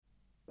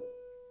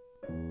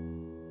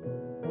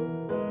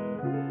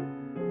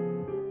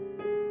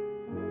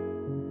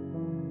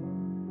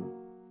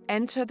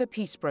Enter the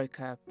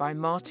Peacebroker by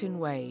Martin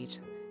Wade.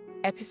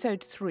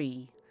 Episode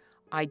 3,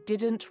 I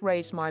Didn't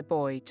Raise My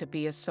Boy to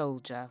Be a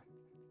Soldier.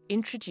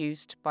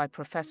 Introduced by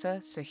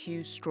Professor Sir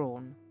Hugh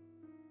Strawn.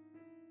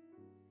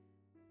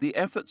 The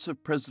efforts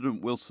of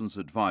President Wilson's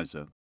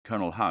advisor,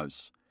 Colonel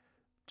House,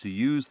 to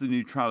use the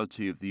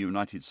neutrality of the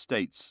United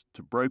States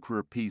to broker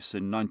a peace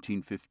in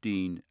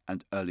 1915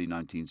 and early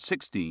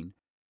 1916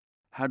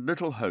 had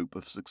little hope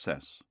of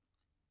success.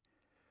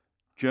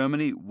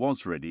 Germany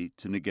was ready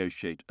to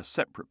negotiate a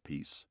separate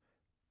peace,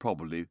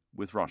 probably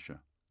with Russia.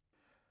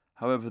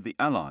 However, the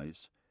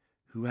Allies,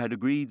 who had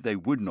agreed they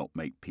would not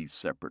make peace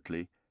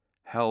separately,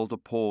 held a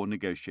poor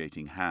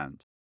negotiating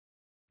hand.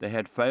 They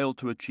had failed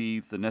to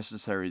achieve the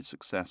necessary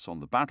success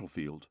on the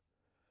battlefield,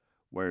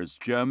 whereas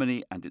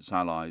Germany and its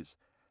allies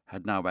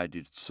had now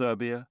added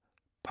Serbia,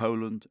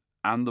 Poland,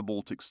 and the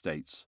Baltic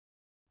states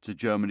to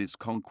Germany's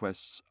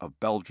conquests of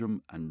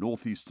Belgium and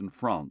northeastern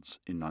France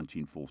in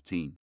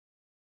 1914.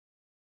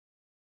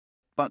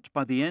 But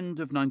by the end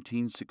of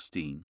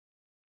 1916,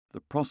 the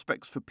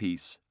prospects for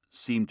peace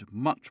seemed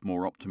much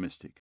more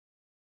optimistic.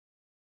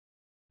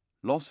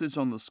 Losses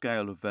on the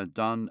scale of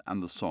Verdun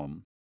and the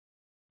Somme,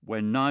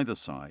 where neither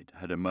side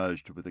had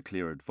emerged with a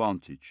clear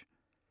advantage,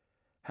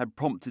 had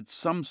prompted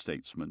some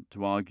statesmen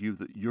to argue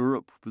that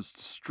Europe was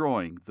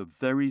destroying the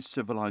very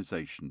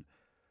civilization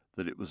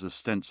that it was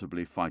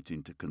ostensibly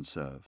fighting to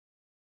conserve.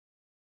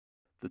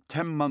 The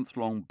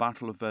 10-month-long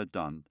Battle of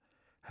Verdun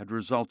had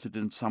resulted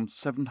in some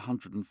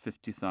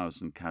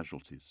 750,000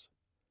 casualties.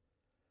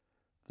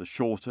 The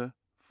shorter,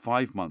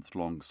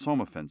 5-month-long Somme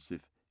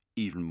offensive,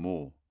 even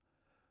more,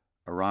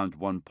 around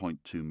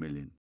 1.2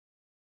 million.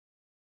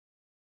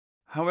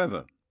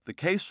 However, the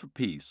case for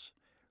peace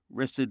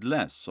rested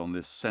less on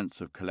this sense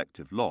of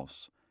collective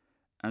loss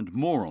and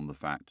more on the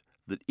fact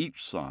that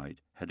each side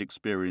had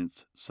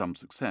experienced some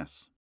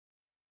success.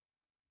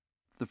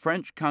 The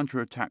French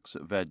counterattacks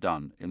at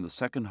Verdun in the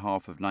second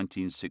half of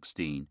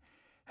 1916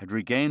 had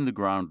regained the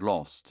ground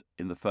lost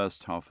in the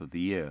first half of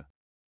the year,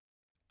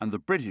 and the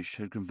British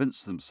had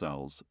convinced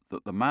themselves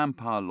that the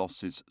manpower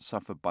losses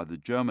suffered by the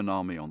German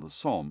army on the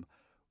Somme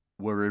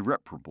were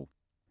irreparable.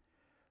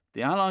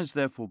 The Allies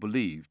therefore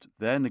believed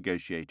their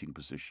negotiating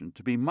position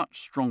to be much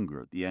stronger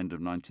at the end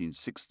of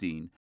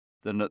 1916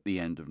 than at the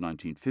end of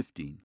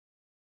 1915.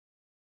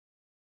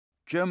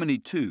 Germany,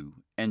 too,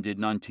 ended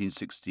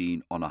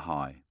 1916 on a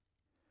high.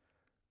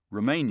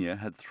 Romania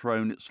had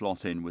thrown its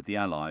lot in with the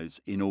Allies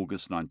in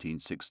August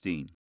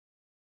 1916.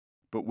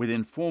 But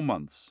within 4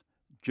 months,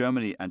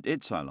 Germany and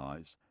its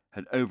allies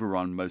had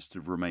overrun most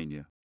of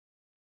Romania.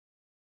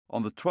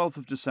 On the 12th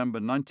of December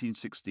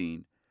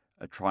 1916,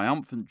 a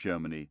triumphant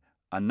Germany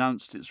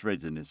announced its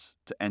readiness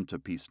to enter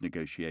peace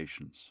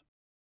negotiations.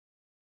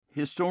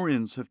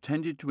 Historians have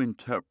tended to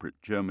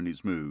interpret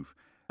Germany's move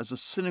as a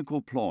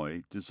cynical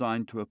ploy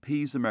designed to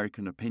appease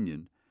American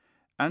opinion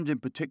and, in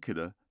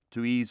particular,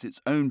 to ease its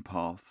own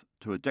path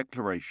to a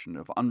declaration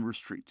of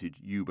unrestricted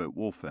U-boat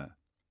warfare.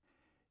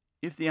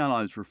 If the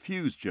Allies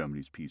refused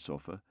Germany's peace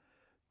offer,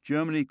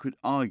 Germany could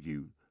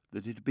argue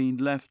that it had been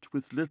left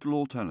with little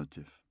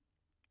alternative.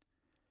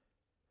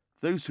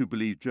 Those who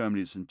believe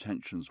Germany's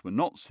intentions were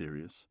not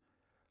serious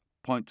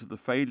point to the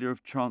failure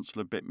of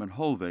Chancellor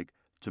Bethmann-Hollweg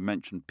to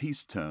mention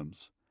peace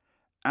terms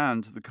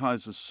and the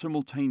Kaiser's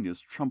simultaneous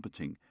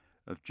trumpeting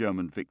of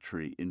German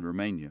victory in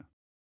Romania.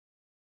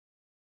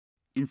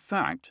 In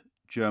fact,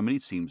 Germany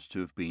seems to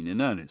have been in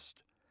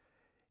earnest.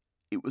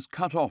 It was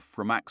cut off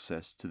from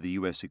access to the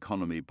US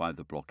economy by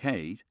the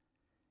blockade.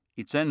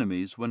 Its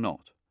enemies were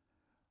not.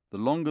 The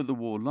longer the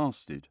war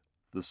lasted,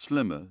 the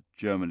slimmer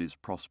Germany's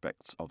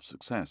prospects of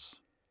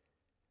success.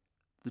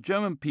 The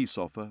German peace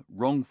offer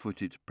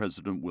wrong-footed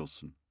President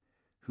Wilson,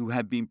 who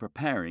had been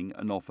preparing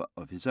an offer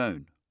of his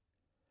own.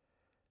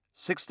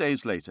 6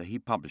 days later he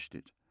published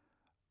it,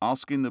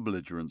 asking the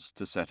belligerents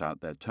to set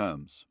out their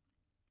terms.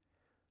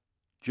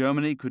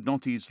 Germany could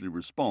not easily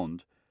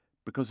respond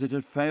because it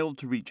had failed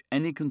to reach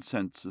any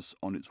consensus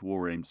on its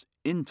war aims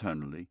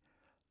internally,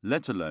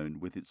 let alone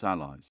with its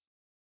allies.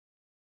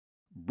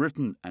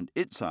 Britain and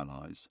its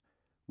allies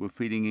were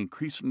feeling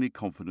increasingly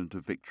confident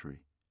of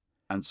victory,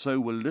 and so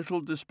were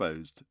little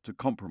disposed to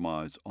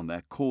compromise on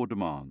their core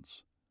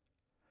demands: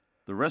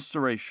 the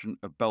restoration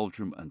of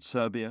Belgium and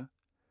Serbia,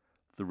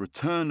 the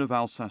return of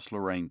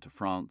Alsace-Lorraine to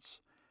France,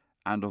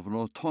 and of an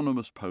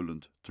autonomous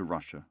Poland to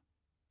Russia.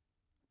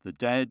 The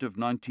dead of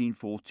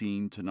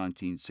 1914 to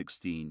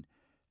 1916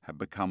 had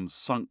become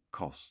sunk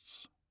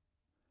costs.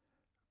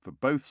 For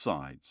both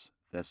sides,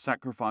 their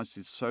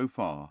sacrifices so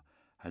far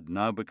had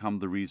now become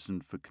the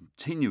reason for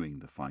continuing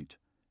the fight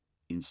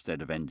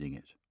instead of ending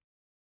it.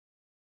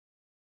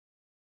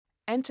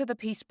 Enter the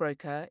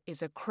Peacebroker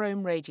is a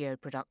Chrome Radio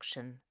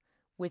production,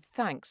 with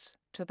thanks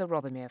to the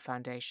Rothermere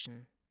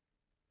Foundation.